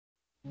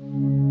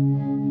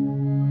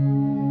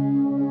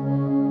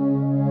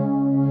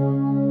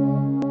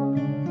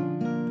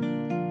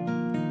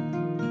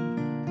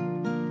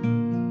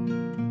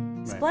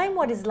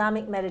what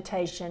Islamic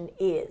meditation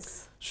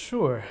is?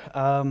 Sure.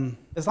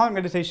 Islamic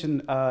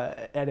meditation,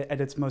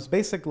 at its most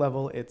basic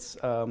level, it's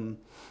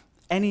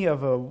any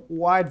of a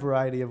wide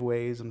variety of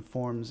ways and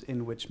forms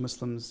in which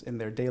Muslims in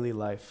their daily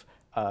life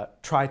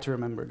try to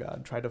remember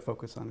God, try to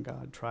focus on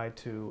God, try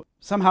to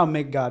somehow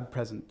make God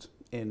present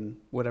in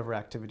whatever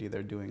activity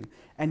they're doing.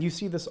 And you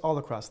see this all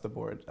across the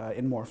board.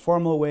 In more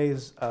formal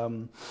ways,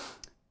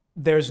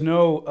 there's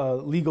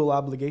no legal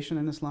obligation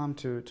in Islam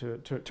to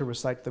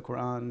recite the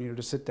Quran,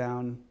 to sit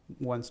down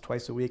once,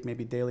 twice a week,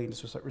 maybe daily, and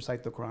just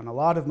recite the Quran. A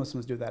lot of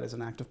Muslims do that as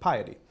an act of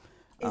piety.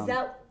 Is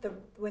that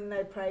when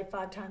they pray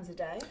 5 times a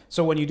day?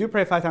 So when you do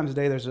pray 5 times a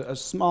day, there's a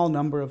small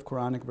number of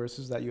Quranic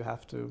verses that you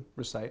have to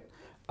recite.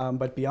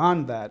 But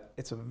beyond that,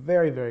 it's a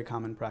very, very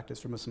common practice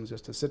for Muslims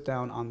just to sit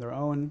down on their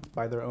own,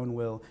 by their own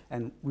will,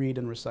 and read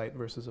and recite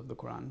verses of the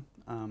Quran.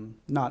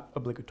 Not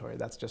obligatory,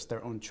 that's just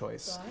their own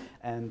choice. Right.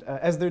 And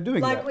as they're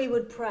doing that... Like we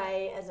would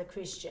pray as a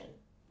Christian.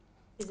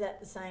 Is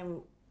that the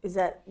same,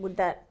 would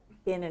that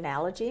be an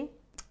analogy?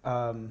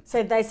 So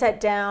if they sat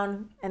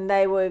down and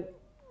they were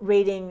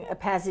reading a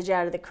passage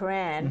out of the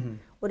Quran,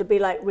 would it be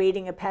like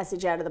reading a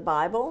passage out of the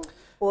Bible,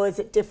 or is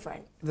it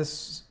different?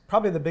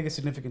 Probably the biggest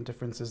significant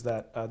difference is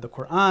that the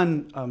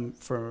Quran,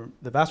 for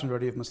the vast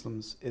majority of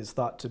Muslims, is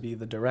thought to be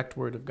the direct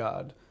word of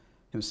God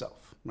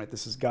himself. Right?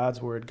 This is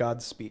God's word,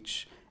 God's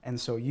speech. And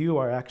so you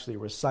are actually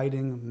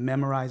reciting,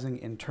 memorizing,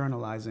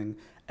 internalizing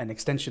an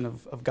extension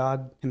of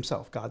God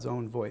himself, God's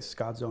own voice,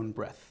 God's own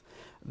breath.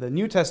 The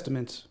New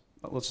Testament,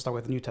 let's start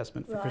with the New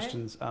Testament for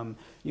Christians,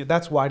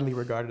 that's widely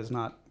regarded as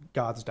not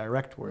God's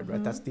direct word,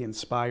 right? That's the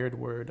inspired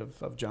word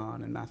of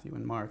John and Matthew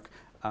and Mark,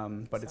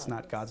 but it's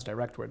not God's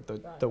direct word.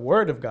 The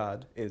word of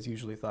God is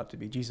usually thought to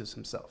be Jesus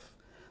himself.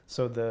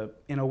 So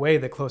in a way,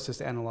 the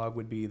closest analog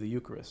would be the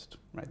Eucharist,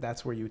 right?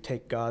 That's where you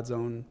take God's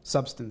own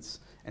substance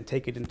and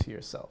take it into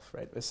yourself,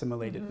 right?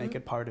 Assimilate it, make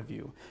it part of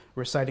you.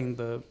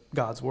 Reciting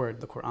God's word,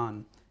 the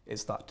Quran,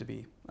 is thought to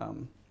be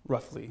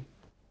roughly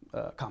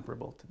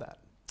comparable to that.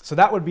 So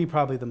that would be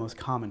probably the most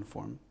common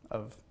form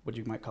of what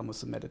you might call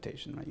Muslim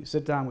meditation, right? You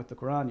sit down with the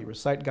Quran, you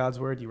recite God's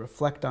word, you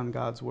reflect on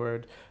God's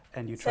word,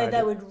 and you try to... So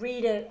they would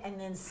read it and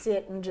then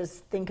sit and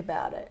just think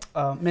about it?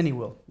 Many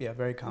will, yeah,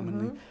 very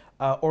commonly.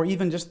 Or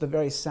even just the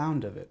very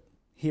sound of it,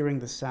 hearing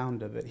the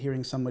sound of it,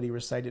 hearing somebody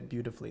recite it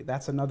beautifully.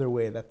 That's another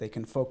way that they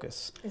can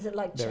focus. Is it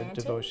like their chanting?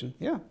 Devotion.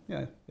 Yeah,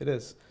 it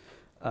is.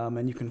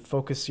 And you can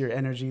focus your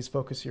energies,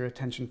 focus your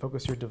attention,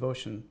 focus your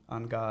devotion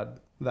on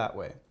God that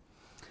way.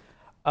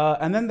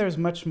 And then there's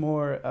much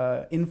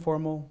more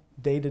informal,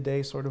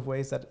 day-to-day sort of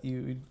ways that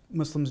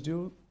Muslims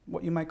do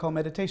what you might call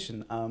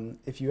meditation.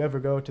 If you ever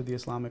go to the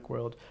Islamic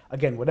world,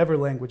 again, whatever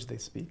language they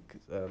speak,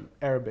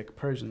 Arabic,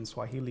 Persian,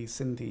 Swahili,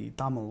 Sindhi,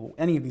 Tamil,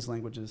 any of these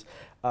languages,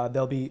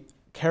 there'll be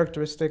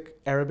characteristic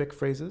Arabic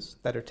phrases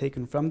that are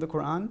taken from the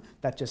Quran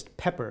that just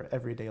pepper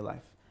everyday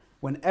life.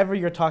 Whenever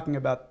you're talking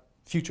about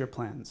future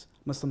plans,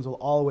 Muslims will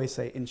always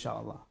say,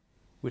 inshallah,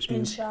 which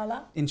means...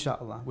 Inshallah?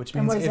 Inshallah, which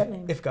means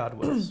if God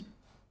wills.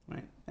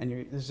 Right? And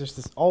there's just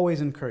this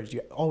always encouraged. You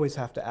always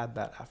have to add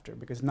that after,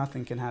 because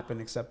nothing can happen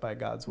except by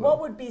God's will. What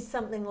would be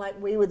something like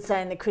we would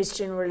say in the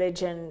Christian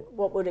religion?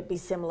 What would it be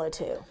similar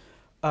to?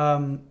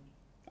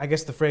 I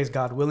guess the phrase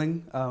 "God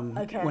willing."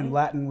 Okay. When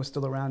Latin was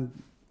still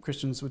around,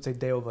 Christians would say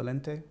 "Deo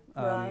volente"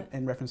 right.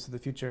 in reference to the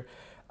future.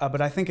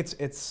 But I think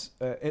it's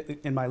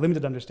in my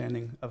limited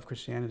understanding of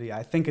Christianity,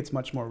 I think it's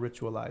much more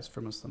ritualized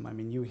for Muslim. I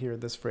mean, you hear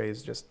this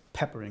phrase just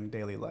peppering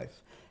daily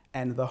life.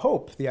 And the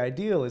hope, the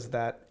ideal is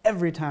that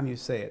every time you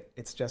say it,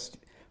 it's just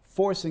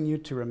forcing you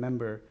to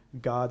remember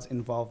God's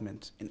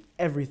involvement in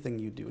everything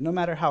you do, no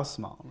matter how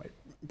small, right?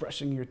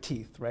 Brushing your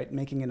teeth, right?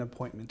 Making an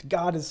appointment.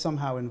 God is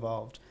somehow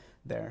involved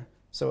there.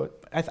 So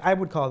I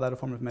would call that a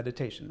form of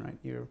meditation, right?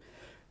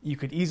 You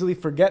could easily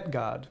forget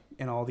God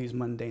in all these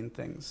mundane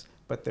things,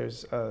 but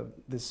there's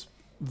this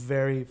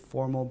very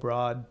formal,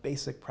 broad,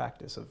 basic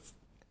practice of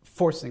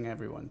forcing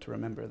everyone to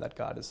remember that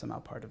God is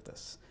somehow part of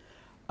this.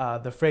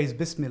 The phrase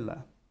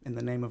Bismillah, in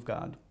the name of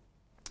God,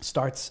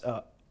 starts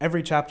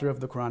every chapter of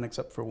the Quran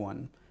except for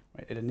one.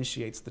 Right? It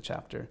initiates the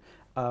chapter.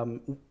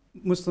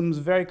 Muslims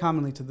very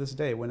commonly to this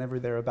day, whenever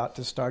they're about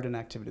to start an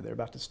activity, they're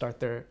about to start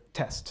their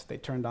test, they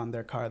turned on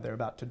their car, they're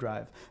about to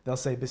drive, they'll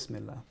say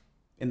Bismillah,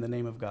 in the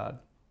name of God,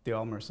 the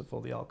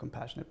All-Merciful, the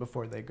All-Compassionate,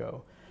 before they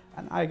go.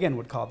 And I again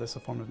would call this a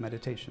form of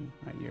meditation.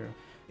 Right? You're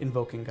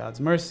invoking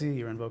God's mercy,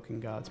 you're invoking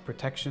God's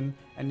protection,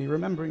 and you're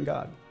remembering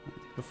God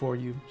before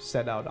you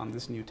set out on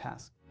this new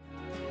task.